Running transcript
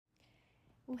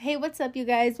Hey, what's up, you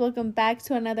guys? Welcome back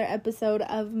to another episode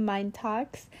of Mind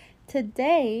Talks.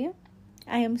 Today,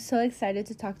 I am so excited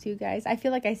to talk to you guys. I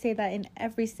feel like I say that in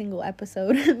every single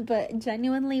episode, but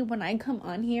genuinely, when I come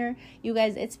on here, you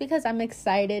guys, it's because I'm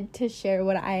excited to share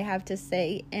what I have to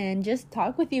say and just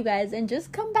talk with you guys and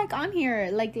just come back on here.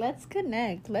 Like, let's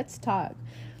connect, let's talk.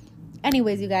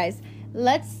 Anyways, you guys,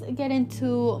 let's get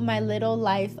into my little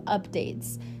life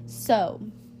updates. So,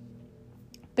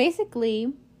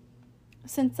 basically,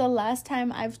 since the last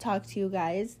time I've talked to you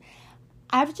guys,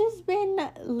 I've just been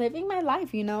living my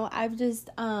life, I've just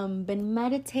been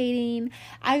meditating.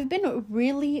 I've been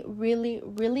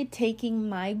really taking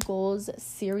my goals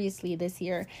seriously this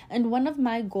year. And one of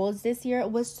my goals this year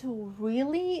was to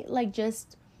really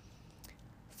just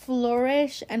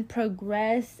flourish and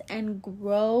progress and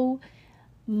grow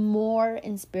more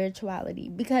in spirituality,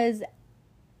 because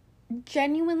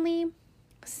genuinely,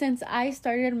 since I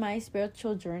started my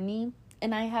spiritual journey,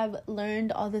 and I have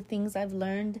learned all the things I've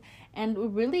learned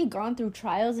and really gone through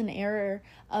trials and error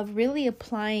of really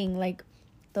applying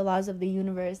the laws of the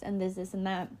universe and this and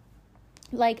that.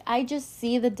 I just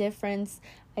see the difference.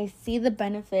 I see the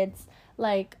benefits.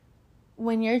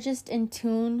 When you're just in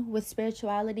tune with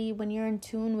spirituality, when you're in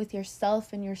tune with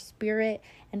yourself and your spirit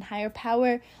and higher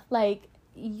power,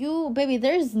 baby,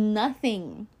 there's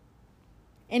nothing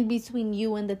in between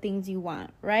you and the things you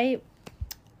want, right?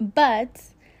 But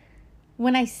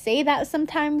when I say that,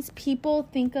 sometimes people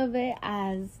think of it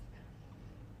as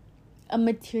a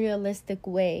materialistic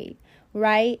way,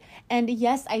 right? And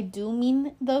yes, I do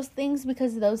mean those things,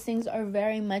 because those things are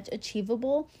very much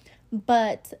achievable,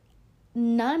 but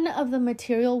none of the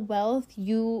material wealth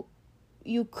you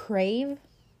crave,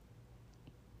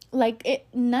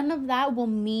 none of that will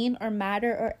mean or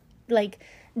matter or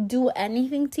do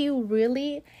anything to you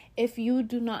really if you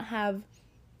do not have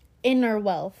inner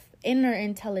wealth, inner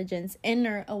intelligence,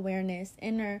 inner awareness,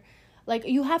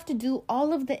 you have to do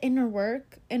all of the inner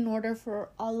work in order for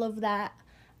all of that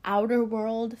outer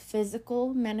world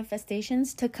physical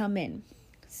manifestations to come in.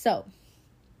 So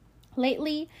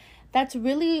lately, that's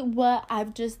really what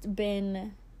I've just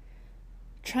been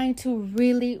trying to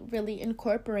really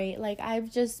incorporate.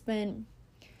 I've just been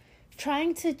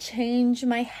trying to change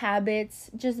my habits,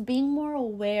 just being more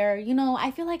aware.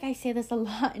 I feel like I say this a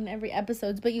lot in every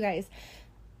episode, but you guys,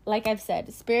 like I've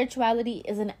said, spirituality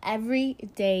is an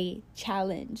everyday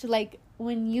challenge.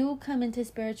 When you come into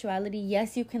spirituality,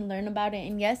 yes, you can learn about it,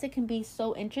 and yes, it can be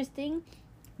so interesting,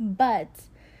 but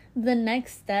the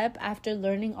next step after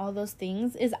learning all those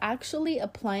things is actually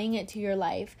applying it to your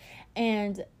life.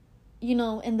 And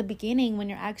in the beginning, when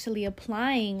you're actually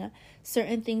applying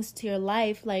certain things to your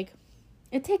life,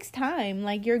 it takes time.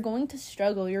 You're going to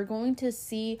struggle. You're going to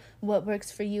see what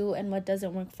works for you and what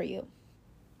doesn't work for you.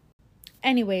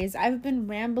 Anyways, I've been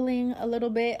rambling a little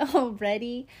bit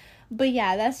already. But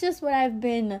yeah, that's just what I've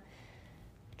been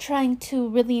trying to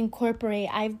really incorporate.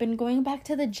 I've been going back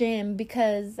to the gym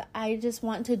because I just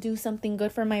want to do something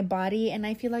good for my body. And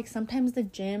I feel like sometimes the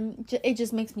gym, it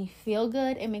just makes me feel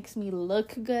good. It makes me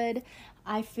look good.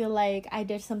 I feel like I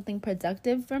did something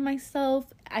productive for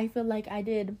myself. I feel like I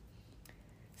did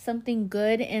something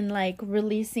good in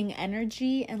releasing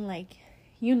energy, and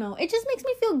it just makes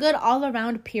me feel good all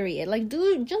around, period.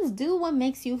 Do what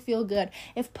makes you feel good.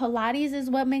 If Pilates is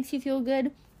what makes you feel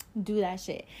good, do that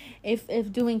shit. If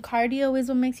doing cardio is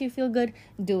what makes you feel good,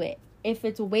 do it. If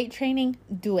it's weight training,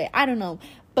 do it. I don't know,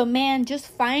 but man, just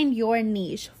find your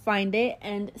niche, find it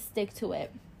and stick to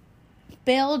it.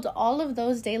 Build all of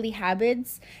those daily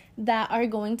habits that are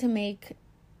going to make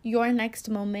your next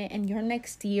moment and your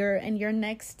next year and your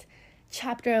next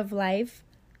chapter of life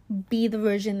be the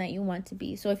version that you want to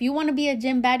be. So if you want to be a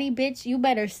gym baddie, bitch, you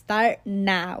better start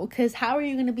now. Because how are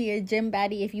you going to be a gym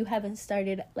baddie if you haven't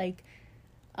started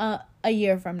a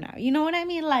year from now? You know what I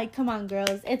mean? Come on,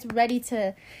 girls.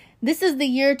 This is the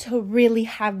year to really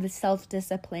have the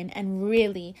self-discipline and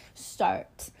really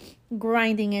start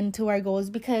grinding into our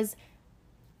goals. Because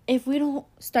if we don't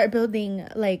start building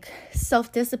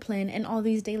self-discipline and all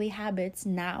these daily habits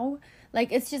now,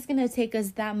 it's just going to take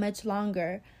us that much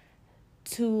longer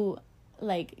to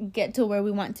get to where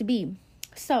we want to be.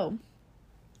 So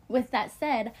with that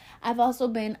said, I've also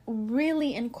been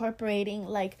really incorporating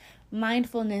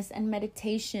mindfulness and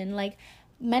meditation.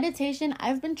 Meditation,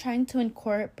 I've been trying to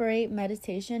incorporate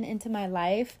meditation into my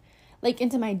life,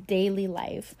 into my daily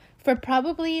life for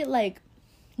probably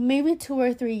maybe 2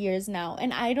 or 3 years now.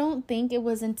 And I don't think it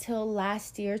was until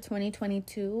last year,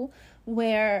 2022,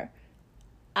 where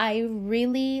I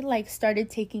really like started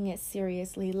taking it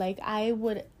seriously. Like I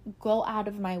would go out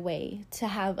of my way to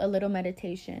have a little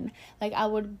meditation. Like I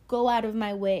would go out of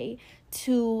my way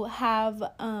to have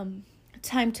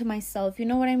time to myself. You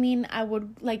know what I mean? I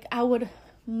would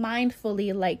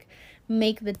mindfully like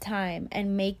make the time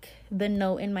and make the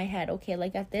note in my head. Okay,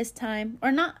 like at this time,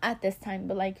 or not at this time,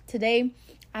 but like today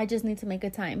I just need to make a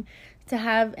time to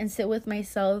have and sit with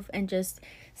myself and just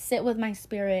sit with my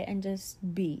spirit and just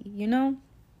be, you know?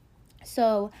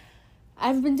 So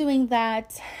I've been doing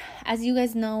that. As you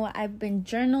guys know, I've been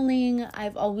journaling.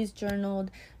 I've always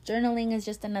journaled. Journaling is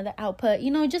just another output,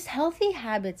 you know, just healthy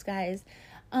habits, guys,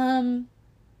 all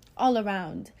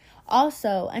around.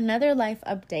 Also, another life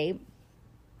update.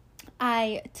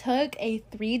 I took a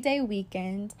 3-day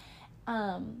weekend,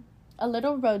 a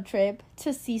little road trip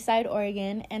to Seaside,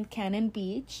 Oregon and Cannon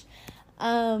Beach.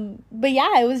 But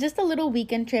yeah, it was just a little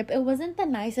weekend trip. It wasn't the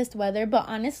nicest weather, but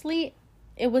honestly,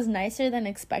 it was nicer than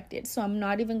expected. So I'm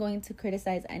not even going to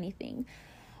criticize anything.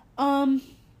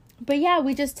 But yeah,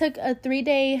 we just took a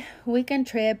 3-day weekend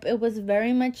trip. It was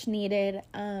very much needed.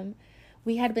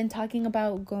 We had been talking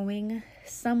about going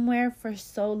somewhere for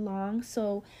so long.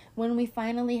 So when we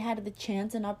finally had the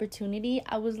chance and opportunity,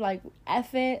 I was like,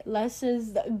 F it, let's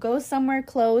just go somewhere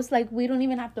close. Like, we don't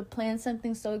even have to plan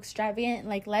something so extravagant.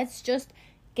 Like, let's just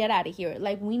get out of here.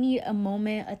 Like, we need a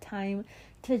moment, a time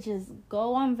to just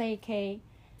go on vacay,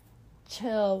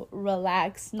 chill,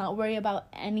 relax, not worry about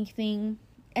anything,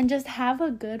 and just have a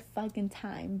good fucking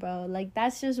time, bro. Like,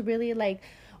 that's just really like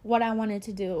what I wanted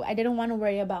to do. I didn't want to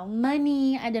worry about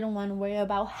money. I didn't want to worry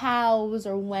about hows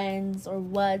or whens or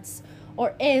whats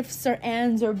or ifs or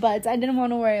ands or buts. I didn't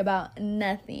want to worry about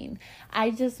nothing.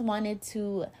 I just wanted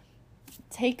to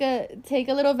take a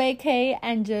little vacay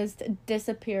and just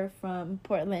disappear from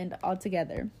Portland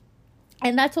altogether.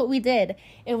 And that's what we did.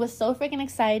 It was so freaking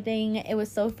exciting. It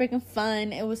was so freaking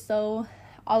fun. It was so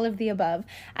all of the above.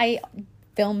 I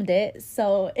filmed it,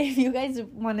 so if you guys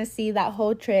want to see that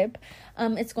whole trip,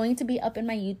 it's going to be up in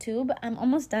my YouTube. I'm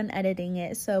almost done editing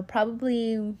it, so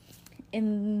probably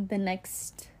in the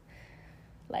next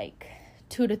like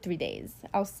 2 to 3 days,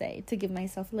 I'll say, to give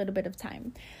myself a little bit of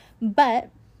time. But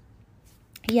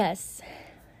yes,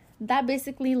 that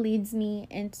basically leads me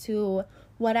into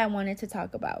what I wanted to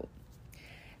talk about.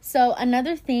 So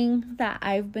another thing that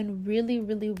I've been really,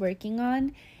 really working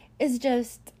on is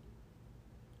just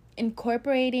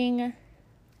incorporating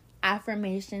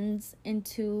affirmations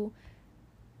into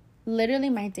literally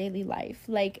my daily life.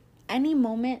 Like, any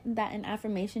moment that an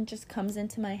affirmation just comes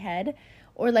into my head,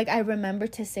 or like I remember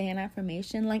to say an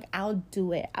affirmation, like I'll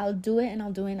do it and I'll do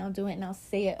it and I'll do it and I'll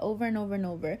say it over and over and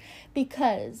over,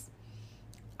 because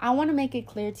I want to make it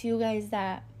clear to you guys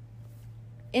that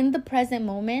in the present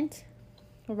moment,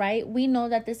 right, we know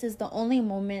that this is the only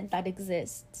moment that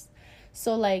exists.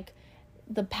 So like,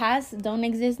 the past don't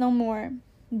exist no more.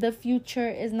 The future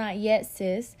is not yet,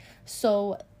 sis.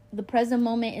 So the present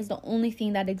moment is the only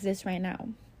thing that exists right now.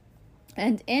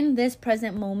 And in this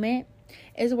present moment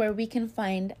is where we can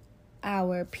find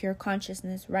our pure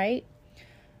consciousness, right?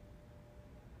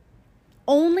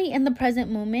 Only in the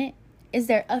present moment is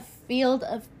there a field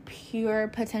of pure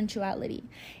potentiality.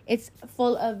 It's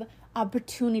full of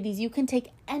opportunities. You can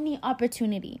take any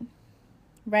opportunity,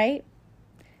 right?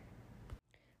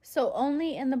 So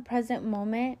only in the present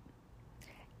moment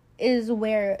is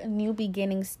where new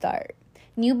beginnings start.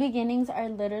 New beginnings are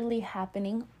literally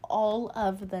happening all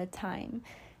of the time.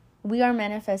 We are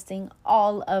manifesting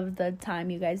all of the time,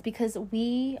 you guys, because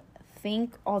we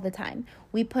think all the time.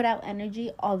 We put out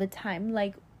energy all the time.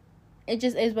 Like, it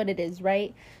just is what it is,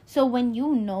 right? So when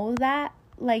you know that,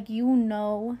 like, you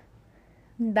know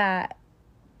that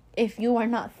if you are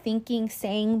not thinking,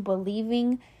 saying,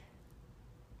 believing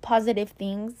positive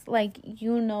things, like,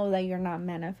 you know that you're not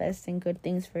manifesting good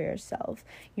things for yourself.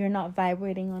 You're not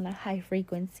vibrating on a high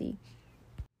frequency.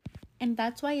 And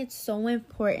that's why it's so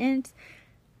important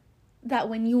that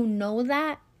when you know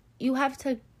that, you have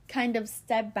to kind of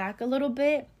step back a little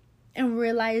bit and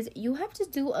realize you have to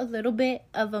do a little bit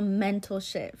of a mental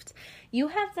shift. You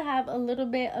have to have a little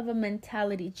bit of a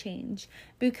mentality change,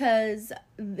 because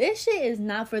this shit is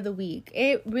not for the weak.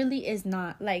 It really is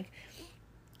not. Like,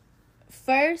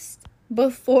 first,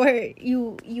 before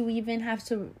you even have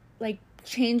to like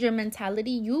change your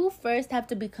mentality, you first have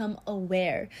to become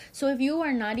aware. So if you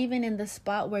are not even in the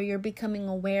spot where you're becoming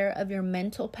aware of your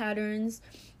mental patterns,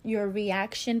 your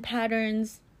reaction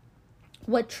patterns,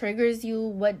 what triggers you,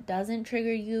 what doesn't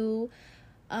trigger you,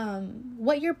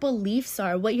 what your beliefs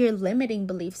are, what your limiting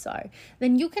beliefs are,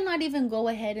 then you cannot even go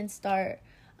ahead and start,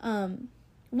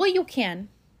 well, you can.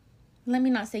 Let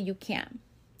me not say you can,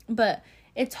 but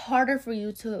It's harder for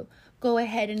you to go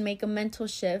ahead and make a mental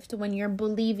shift when you're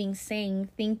believing, saying,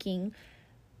 thinking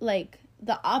like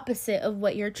the opposite of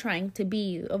what you're trying to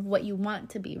be, of what you want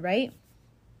to be, right?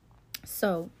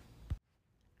 So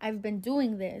I've been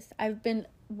doing this. I've been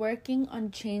working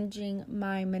on changing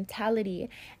my mentality,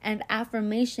 and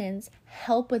affirmations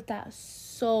help with that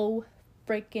so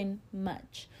freaking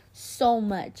much. So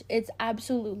much. It's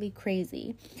absolutely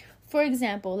crazy. For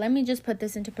example, let me just put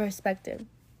this into perspective.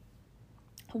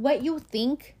 What you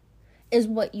think is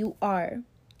what you are.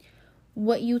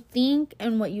 What you think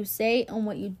and what you say and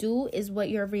what you do is what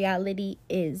your reality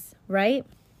is, right?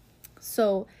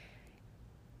 So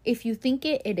if you think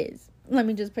it, it is. Let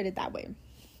me just put it that way.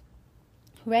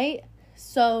 Right?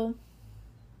 So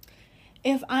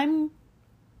if I'm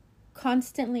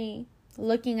constantly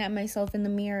looking at myself in the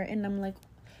mirror and I'm like,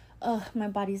 oh, my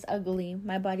body's ugly,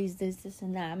 my body's this,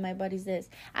 and that, my body's this,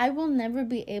 I will never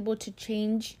be able to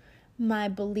change my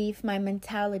belief, my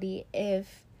mentality,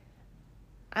 if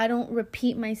I don't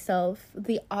repeat myself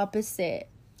the opposite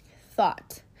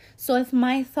thought. So if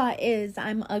my thought is,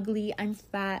 I'm ugly, I'm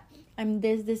fat, I'm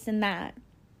this, and that,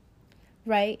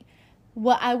 right?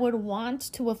 What I would want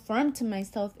to affirm to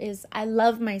myself is, I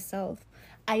love myself.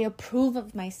 I approve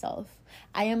of myself.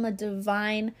 I am a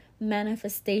divine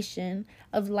manifestation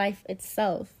of life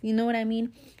itself. You know what I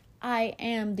mean? I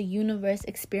am the universe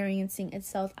experiencing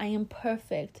itself. I am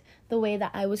perfect the way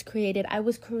that I was created. I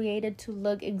was created to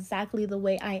look exactly the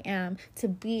way I am, to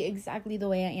be exactly the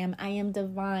way I am. I am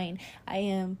divine. I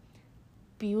am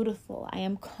beautiful. I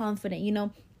am confident. You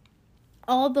know,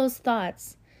 all those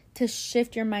thoughts to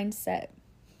shift your mindset.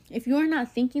 If you're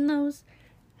not thinking those,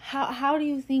 how do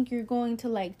you think you're going to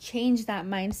like change that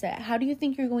mindset? How do you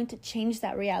think you're going to change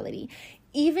that reality?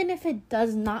 Even if it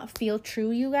does not feel true,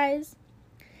 you guys,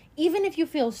 even if you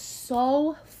feel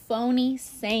so phony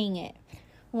saying it,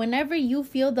 whenever you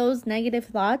feel those negative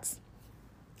thoughts,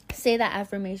 say that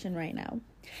affirmation right now.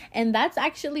 And that's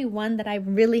actually one that I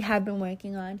really have been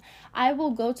working on. I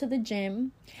will go to the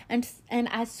gym, and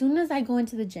as soon as I go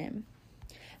into the gym,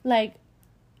 like,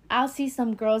 I'll see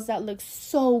some girls that look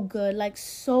so good, like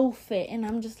so fit, and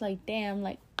I'm just like, damn,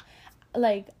 like,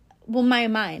 well, my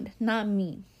mind, not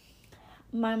me.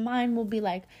 My mind will be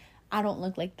like, I don't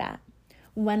look like that.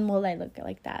 When will I look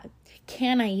like that?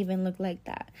 Can I even look like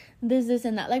that? This,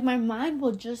 and that. Like, my mind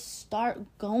will just start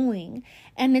going.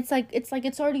 And it's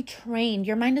already trained.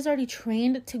 Your mind is already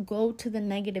trained to go to the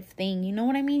negative thing. You know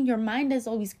what I mean? Your mind is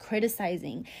always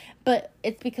criticizing. But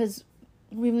it's because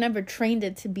we've never trained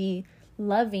it to be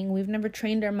loving. We've never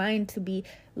trained our mind to be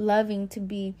loving, to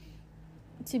be,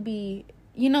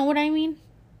 you know what I mean?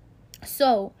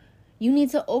 So you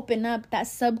need to open up that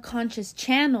subconscious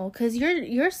channel, because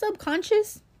your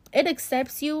subconscious, it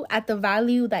accepts you at the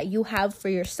value that you have for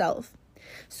yourself.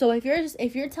 So if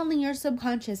you're telling your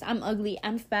subconscious, I'm ugly,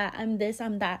 I'm fat, I'm this,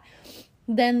 I'm that,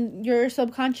 then your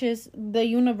subconscious, the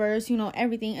universe, you know,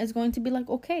 everything is going to be like,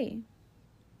 okay,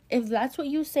 if that's what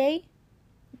you say,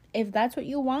 if that's what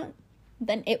you want,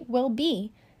 then it will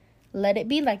be. Let it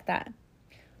be like that.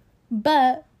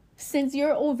 But since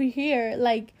you're over here,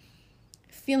 like,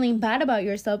 feeling bad about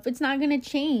yourself, it's not going to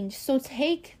change. So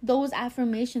take those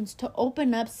affirmations to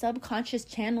open up subconscious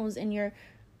channels in your,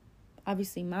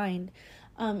 obviously, mind,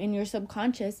 in your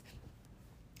subconscious,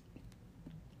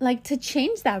 like, to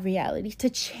change that reality,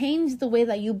 to change the way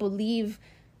that you believe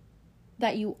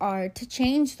that you are, to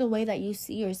change the way that you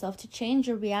see yourself, to change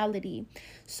your reality.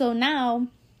 So now,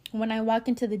 when I walk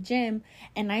into the gym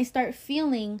and I start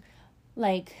feeling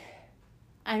like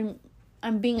I'm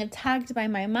being attacked by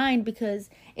my mind because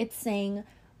it's saying,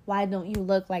 why don't you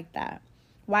look like that?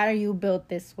 Why are you built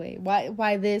this way?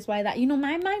 Why this? Why that? You know,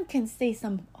 my mind can say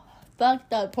some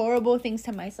fucked up, horrible things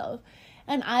to myself.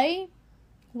 And I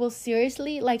will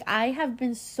seriously, like, I have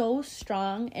been so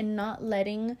strong in not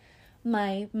letting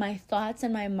my thoughts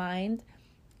and my mind,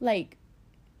 like,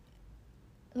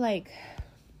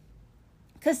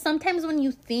 because sometimes when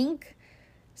you think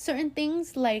certain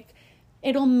things, like,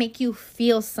 it'll make you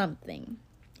feel something.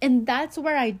 And that's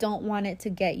where I don't want it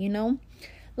to get, you know?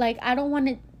 Like, I don't want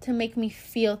it to make me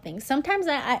feel things. Sometimes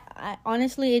I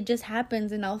honestly, it just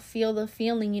happens and I'll feel the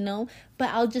feeling, you know? But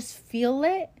I'll just feel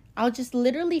it. I'll just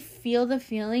literally feel the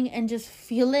feeling and just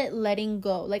feel it letting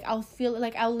go. Like, I'll feel it,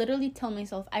 like, I'll literally tell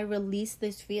myself, I release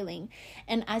this feeling.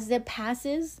 And as it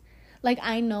passes, like,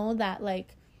 I know that,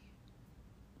 like,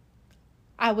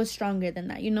 I was stronger than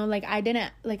that, you know? Like,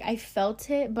 I felt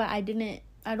it, but I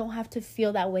don't have to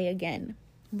feel that way again,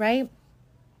 right?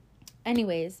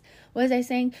 Anyways, what was I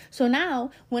saying? So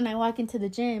now, when I walk into the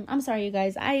gym, I'm sorry, you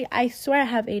guys, I swear I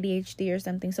have ADHD or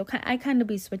something, so I kind of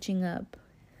be switching up.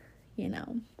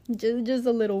 just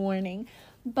a little warning.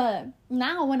 But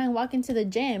now when I walk into the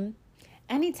gym,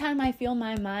 anytime I feel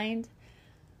my mind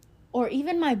or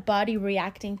even my body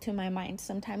reacting to my mind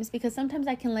sometimes, because sometimes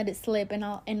I can let it slip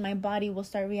and my body will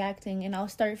start reacting, and I'll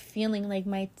start feeling like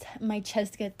my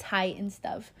chest get tight and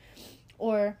stuff,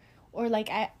 or like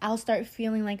I'll start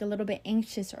feeling like a little bit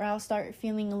anxious, or I'll start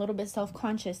feeling a little bit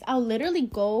self-conscious. I'll literally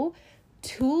go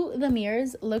to the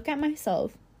mirrors, look at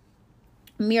myself.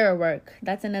 Mirror work,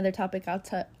 that's another topic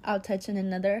I'll touch in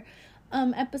another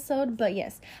episode. But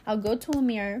yes, I'll go to a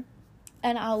mirror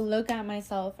and I'll look at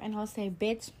myself and I'll say,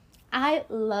 bitch, I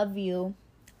love you.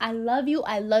 I love you.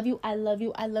 I love you. I love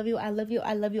you. I love you. I love you.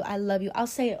 I love you. I love you. I'll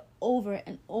say it over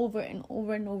and over and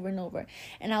over and over and over.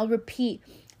 And I'll repeat,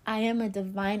 I am a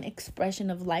divine expression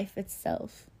of life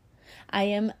itself. I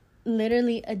am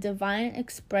literally a divine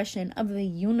expression of the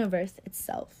universe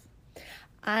itself.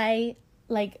 I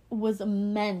was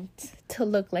meant to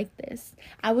look like this.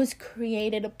 I was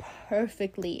created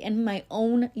perfectly in my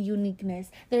own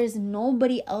uniqueness. There is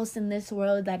nobody else in this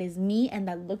world that is me and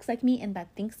that looks like me and that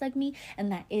thinks like me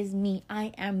and that is me.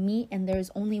 I am me, and there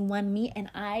is only one me, and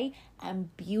I am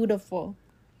beautiful.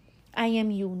 I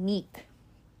am unique.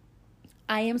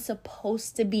 I am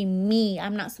supposed to be me.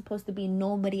 I'm not supposed to be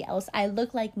nobody else. I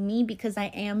look like me because I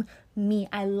am me.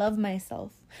 I love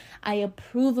myself. I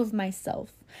approve of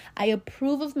myself. I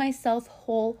approve of myself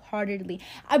wholeheartedly.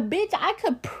 I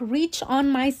could preach on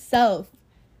myself.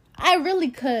 I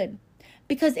really could,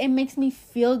 because it makes me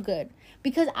feel good,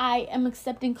 because I am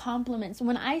accepting compliments.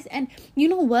 And you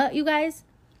know what, you guys?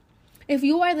 If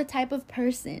you are the type of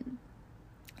person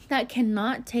that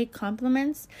cannot take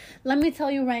compliments, let me tell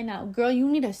you right now, girl, you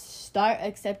need to start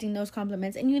accepting those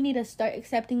compliments, and you need to start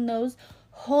accepting those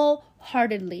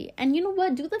wholeheartedly. And you know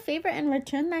what? Do the favor and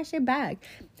return that shit back.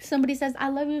 Somebody says, I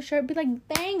love your shirt. Be like,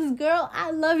 thanks, girl.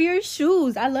 I love your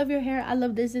shoes. I love your hair. I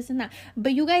love this, and that.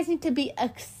 But you guys need to be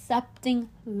accepting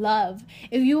love.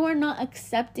 If you are not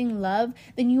accepting love,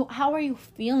 then how are you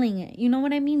feeling it? You know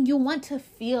what I mean? You want to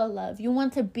feel love. You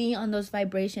want to be on those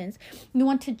vibrations. You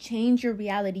want to change your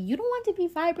reality. You don't want to be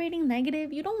vibrating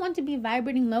negative. You don't want to be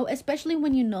vibrating low, especially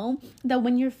when you know that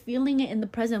when you're feeling it in the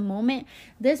present moment,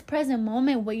 this present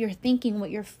moment, what you're thinking,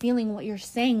 what you're feeling, what you're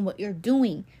saying, what you're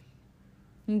doing,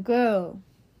 girl,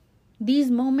 these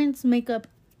moments make up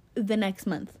the next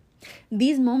month.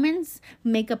 These moments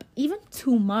make up even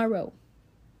tomorrow,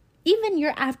 even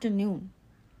your afternoon.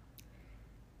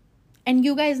 And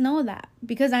you guys know that,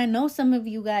 because I know some of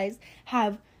you guys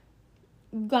have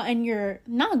but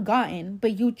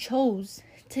you chose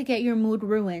to get your mood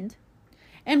ruined.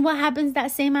 And what happens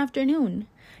that same afternoon?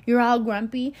 You're all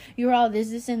grumpy. You're all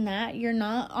this and that. You're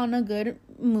not on a good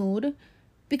mood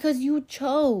because you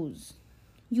chose.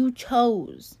 You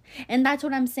chose. And that's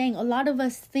what I'm saying. A lot of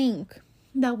us think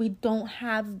that we don't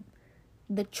have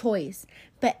the choice.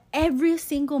 But every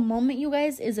single moment, you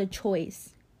guys, is a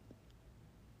choice.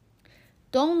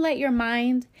 Don't let your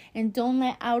mind and don't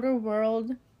let outer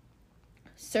world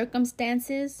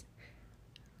circumstances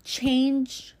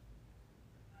change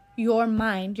your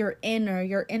mind, your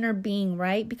inner being,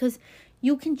 right? Because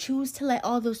you can choose to let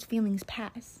all those feelings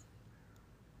pass.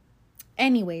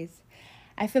 Anyways,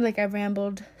 I feel like I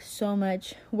rambled so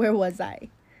much. Where was I?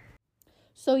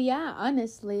 So yeah,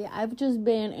 honestly, I've just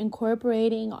been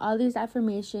incorporating all these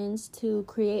affirmations to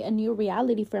create a new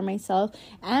reality for myself.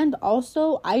 And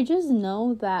also, I just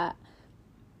know that,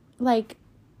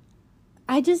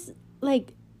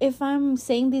 if I'm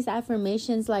saying these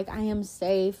affirmations, I am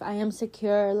safe, I am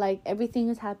secure, everything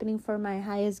is happening for my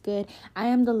highest good, I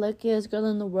am the luckiest girl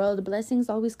in the world, blessings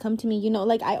always come to me,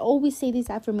 I always say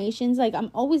these affirmations, I'm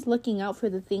always looking out for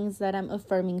the things that I'm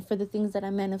affirming, for the things that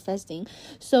I'm manifesting.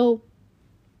 So,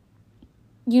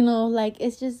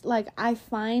 it's just I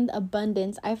find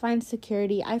abundance, I find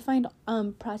security, I find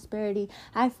prosperity,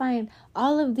 I find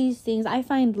all of these things, I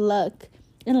find luck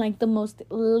in the most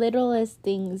littlest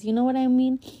things. You know what I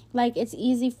mean? It's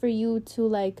easy for you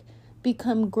to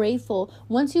become grateful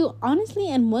once you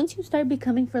start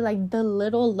becoming for the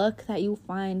little luck that you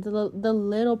find, the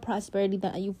little prosperity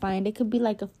that you find. It could be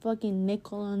a fucking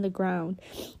nickel on the ground.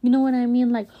 You know what I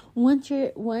mean? Once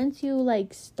you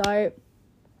start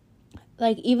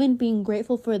even being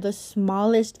grateful for the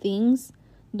smallest things,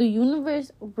 the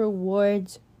universe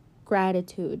rewards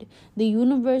gratitude. The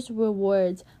universe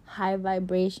rewards high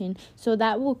vibration, so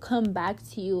that will come back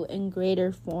to you in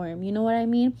greater form. You know what I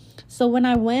mean? So when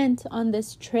I went on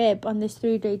this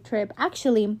 3-day trip,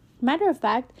 actually, matter of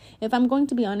fact, if I'm going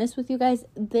to be honest with you guys,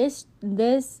 this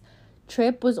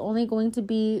trip was only going to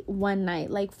be one night,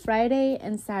 Friday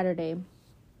and Saturday.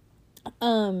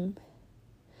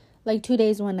 like 2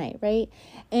 days, 1 night, right?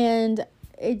 And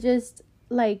it just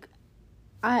like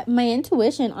my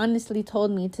intuition honestly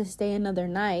told me to stay another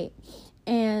night,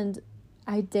 and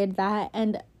I did that.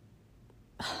 And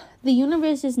the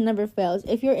universe just never fails.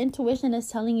 If your intuition is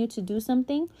telling you to do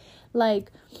something,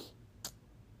 like,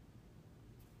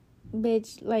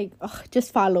 bitch, like, ugh,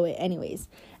 just follow it. Anyways,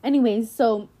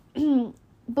 so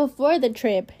before the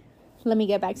trip, let me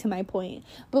get back to my point.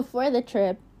 Before the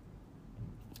trip,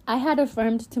 I had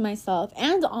affirmed to myself,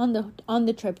 and on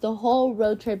the trip, the whole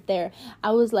road trip there,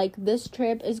 I was like, this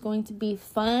trip is going to be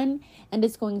fun and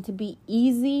it's going to be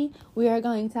easy. We are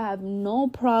going to have no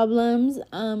problems.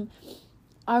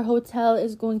 Our hotel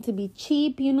is going to be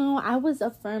cheap. I was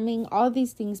affirming all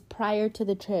these things prior to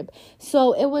the trip.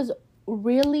 So it was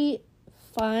really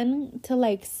fun to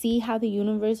like see how the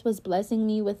universe was blessing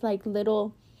me with like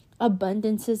little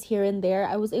abundances here and there.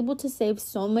 I was able to save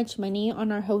so much money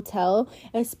on our hotel,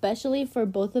 especially for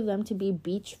both of them to be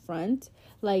beachfront.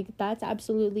 Like, that's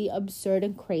absolutely absurd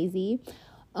and crazy.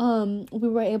 We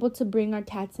were able to bring our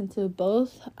cats into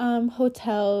both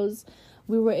hotels.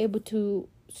 We were able to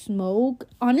smoke.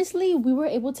 Honestly, we were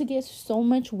able to get so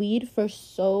much weed for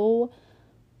so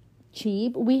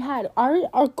cheap. We had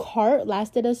our cart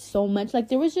lasted us so much. Like,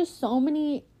 there was just so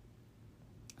many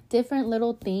different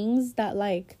little things that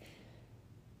like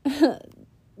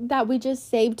that we just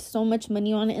saved so much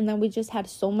money on it, and then we just had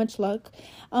so much luck.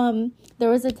 There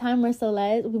was a time where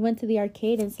we went to the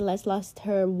arcade and Celeste lost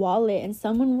her wallet, and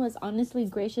someone was honestly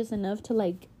gracious enough to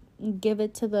like give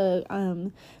it to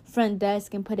the front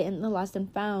desk and put it in the lost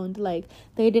and found. Like,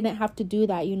 they didn't have to do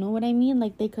that, you know what I mean?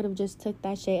 Like, they could have just took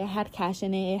that shit. It had cash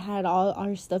in it, it had all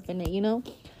our stuff in it,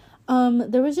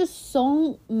 there was just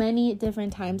so many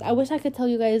different times. I wish I could tell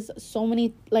you guys so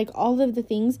many, like, all of the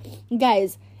things,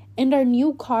 guys. And our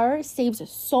new car saves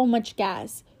so much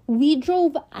gas. We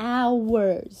drove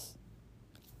hours.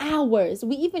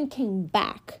 We even came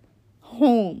back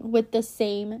home with the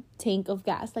same tank of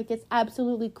gas. Like, it's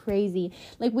absolutely crazy.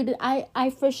 Like, I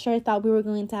for sure thought we were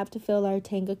going to have to fill our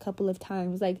tank a couple of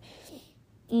times. Like,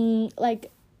 you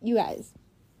guys,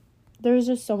 there was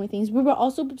just so many things. We were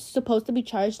also supposed to be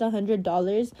charged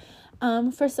 $100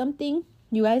 for something.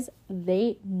 You guys,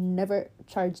 they never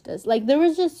charged us. Like, there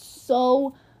was just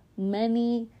so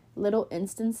many little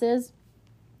instances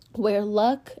where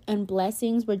luck and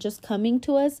blessings were just coming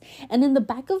to us. And in the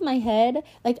back of my head,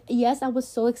 like, yes, I was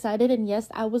so excited, and yes,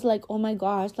 I was like, oh my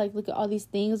gosh, like, look at all these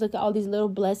things, look at all these little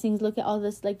blessings, look at all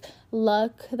this like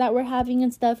luck that we're having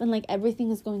and stuff, and like everything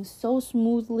is going so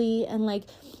smoothly, and like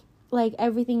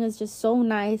everything is just so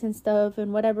nice and stuff,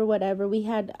 and whatever. We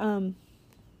had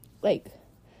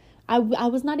I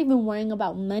was not even worrying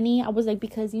about money. I was like,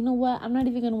 because you know what? I'm not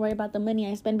even going to worry about the money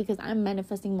I spend, because I'm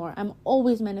manifesting more. I'm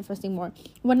always manifesting more.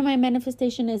 One of my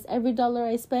manifestation is every dollar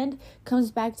I spend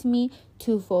comes back to me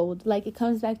twofold. Like, it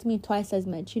comes back to me twice as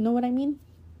much. You know what I mean?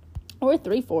 Or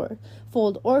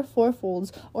 3-4-fold, or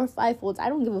 4-folds, or 5-folds. I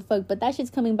don't give a fuck. But that shit's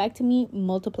coming back to me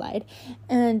multiplied.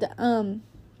 And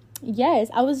yes,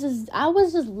 I was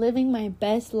just living my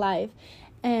best life.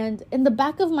 And in the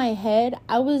back of my head,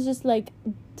 I was just like,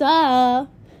 duh,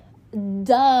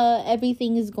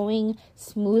 everything is going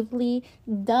smoothly.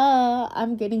 Duh,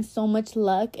 I'm getting so much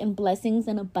luck and blessings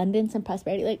and abundance and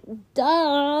prosperity. Like,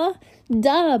 duh,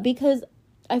 because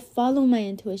I follow my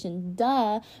intuition.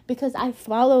 Duh, because I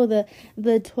follow the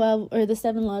 12 or the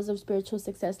 7 laws of spiritual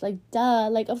success. Like, duh,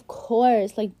 like, of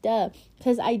course, like, duh,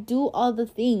 because I do all the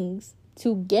things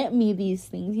to get me these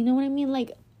things. You know what I mean?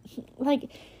 Like,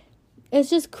 it's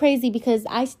just crazy, because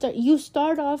you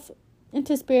start off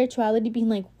into spirituality being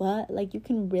like, what? Like, you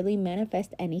can really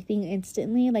manifest anything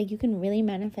instantly. Like, you can really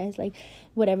manifest like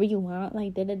whatever you want.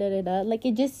 Like, da. Like,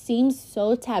 it just seems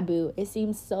so taboo. It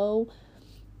seems so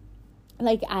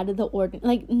like out of the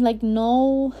ordinary. Like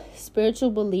no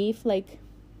spiritual belief. Like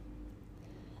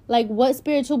what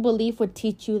spiritual belief would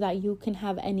teach you that you can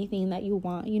have anything that you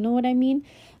want? You know what I mean?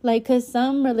 Like, because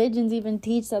some religions even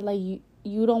teach that like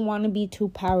you don't want to be too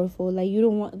powerful. Like, you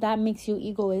don't want, that makes you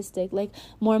egoistic. Like,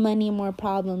 more money, more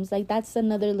problems. Like, that's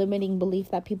another limiting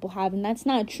belief that people have, and that's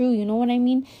not true. You know what I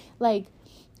mean? Like,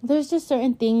 there's just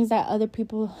certain things that other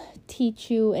people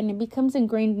teach you, and it becomes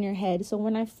ingrained in your head. So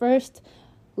when I first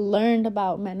learned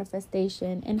about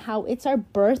manifestation and how it's our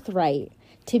birthright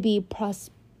to be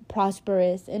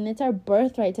prosperous, and it's our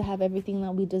birthright to have everything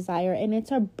that we desire, and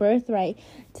it's our birthright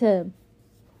to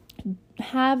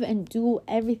have and do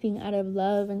everything out of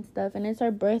love and stuff, and it's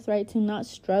our birthright to not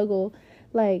struggle.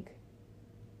 Like,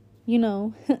 you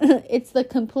know, it's the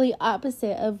complete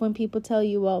opposite of when people tell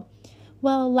you, well,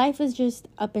 well, life is just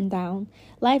up and down.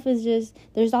 Life is just,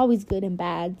 there's always good and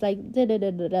bad. Like, da da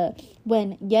da da da.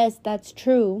 When, yes, that's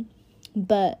true,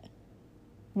 but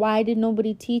why did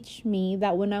nobody teach me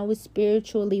that when I was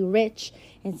spiritually rich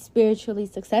and spiritually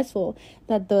successful,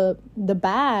 that the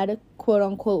bad, quote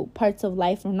unquote, parts of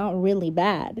life are not really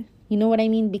bad? You know what I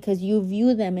mean? Because you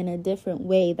view them in a different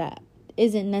way that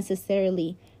isn't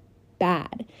necessarily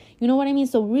bad. You know what I mean?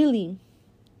 So really,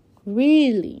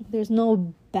 there's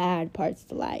no bad parts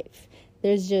to life.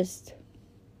 There's just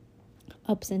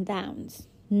ups and downs,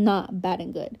 not bad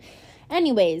and good.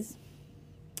 Anyways,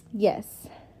 yes.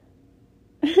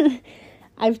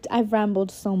 I've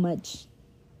rambled so much.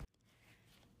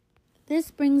 This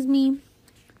brings me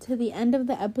to the end of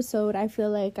the episode. I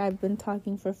feel like I've been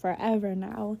talking for forever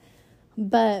now,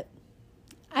 but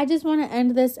I just want to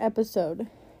end this episode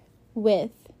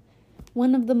with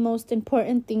one of the most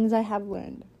important things I have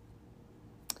learned.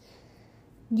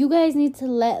 You guys need to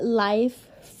let life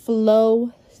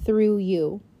flow through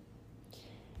you.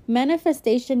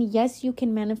 Manifestation, yes, you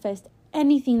can manifest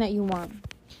anything that you want.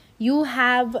 You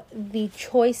have the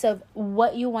choice of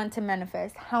what you want to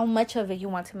manifest, how much of it you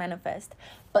want to manifest.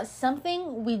 But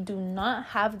something we do not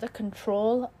have the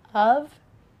control of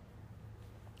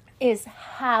is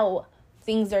how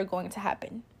things are going to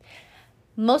happen.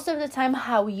 Most of the time,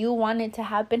 how you want it to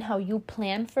happen, how you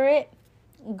plan for it,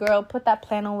 girl, put that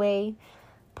plan away,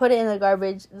 put it in the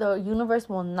garbage. The universe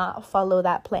will not follow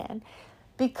that plan.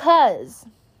 Because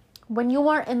when you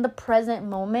are in the present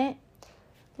moment,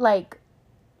 like,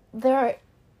 there are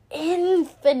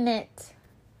infinite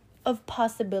of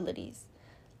possibilities.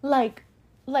 Like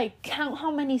count how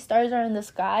many stars are in the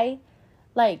sky,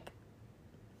 like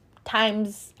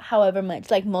times however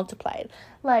much, like multiplied.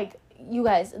 Like, you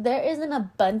guys, there is an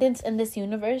abundance in this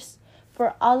universe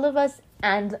for all of us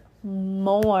and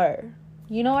more.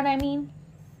 You know what I mean?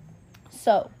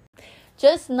 So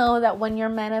just know that when you're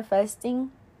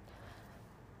manifesting,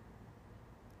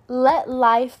 let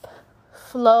life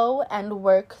flow and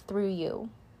work through you.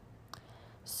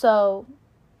 So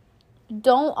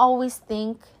don't always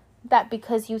think that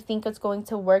because you think it's going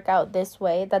to work out this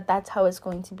way, that that's how it's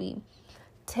going to be.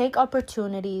 Take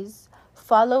opportunities,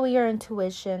 follow your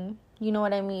intuition. You know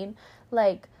what I mean?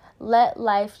 Like, let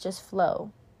life just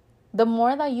flow. The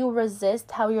more that you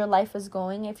resist how your life is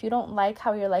going, if you don't like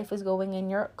how your life is going and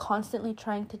you're constantly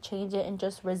trying to change it and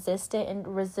just resist it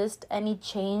and resist any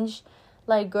change,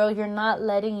 like, girl, you're not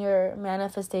letting your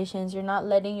manifestations, you're not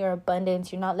letting your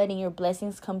abundance, you're not letting your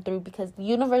blessings come through, because the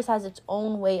universe has its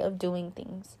own way of doing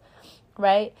things,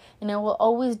 right? And it will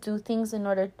always do things in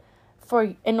order for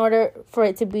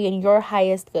it to be in your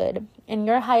highest good. And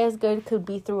your highest good could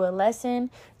be through a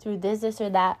lesson, through this or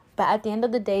that. But at the end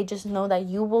of the day, just know that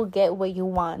you will get what you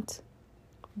want.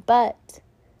 But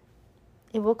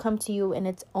it will come to you in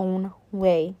its own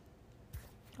way.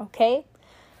 Okay?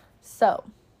 So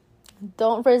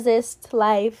don't resist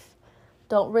life.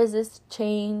 Don't resist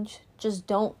change. Just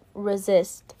don't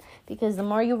resist. Because the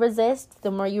more you resist, the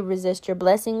more you resist your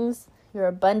blessings, your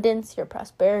abundance, your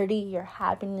prosperity, your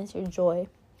happiness, your joy.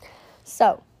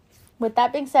 So, with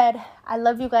that being said, I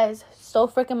love you guys so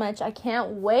freaking much. I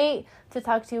can't wait to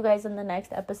talk to you guys in the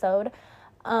next episode.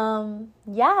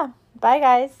 Yeah. Bye,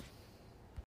 guys.